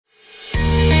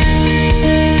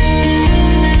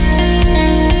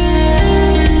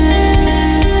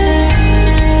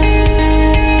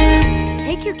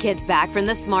gets back from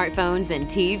the smartphones and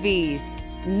TVs.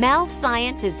 Mel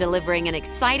Science is delivering an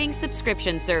exciting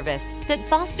subscription service that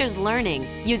fosters learning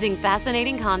using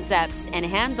fascinating concepts and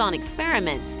hands-on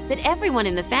experiments that everyone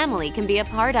in the family can be a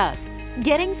part of.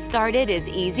 Getting started is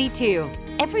easy too.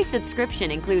 Every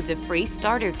subscription includes a free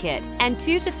starter kit and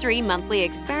 2 to 3 monthly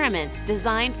experiments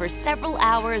designed for several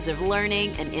hours of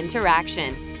learning and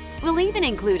interaction. We'll even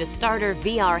include a starter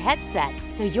VR headset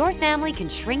so your family can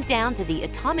shrink down to the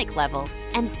atomic level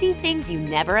and see things you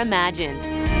never imagined.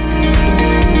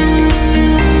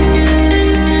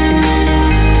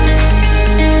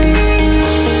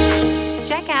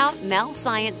 Check out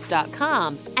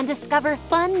melscience.com and discover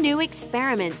fun new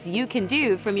experiments you can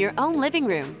do from your own living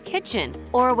room, kitchen,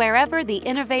 or wherever the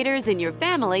innovators in your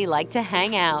family like to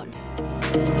hang out.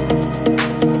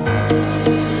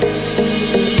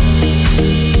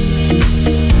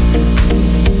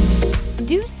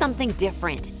 Do something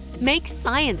different. Make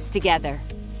science together.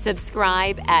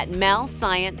 Subscribe at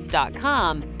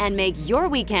melscience.com and make your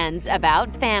weekends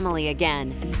about family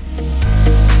again.